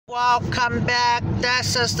Welcome back.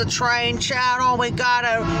 This is the train channel. We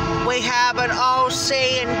have an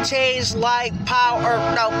OC&T's light power,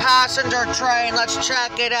 passenger train. Let's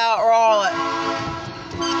check it out. Roll it.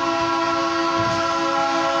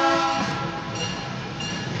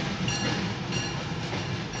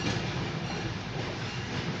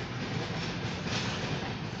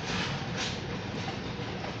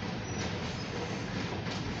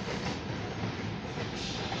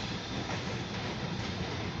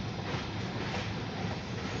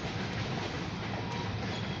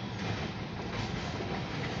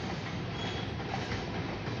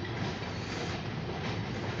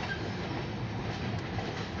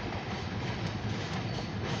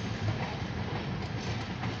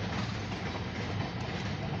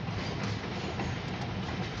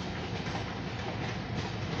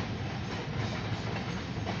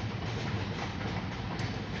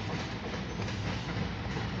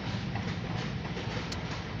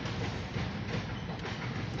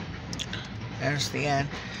 There's the end.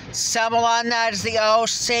 Symbol on that is the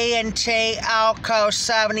OC&T Alco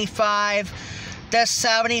 75. This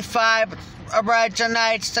 75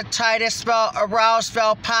 originates to Titusville,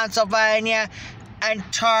 Roseville, Pennsylvania, and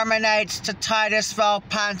terminates to Titusville,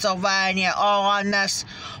 Pennsylvania. All on this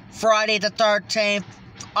Friday the 13th,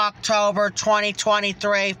 October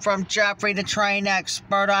 2023, from Jeffrey the Train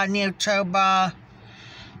Expert on YouTube.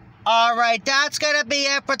 Alright, that's going to be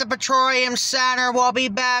it for the Petroleum Center. We'll be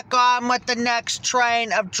back on with the next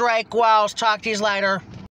train of Drake Wells. Talk to you later.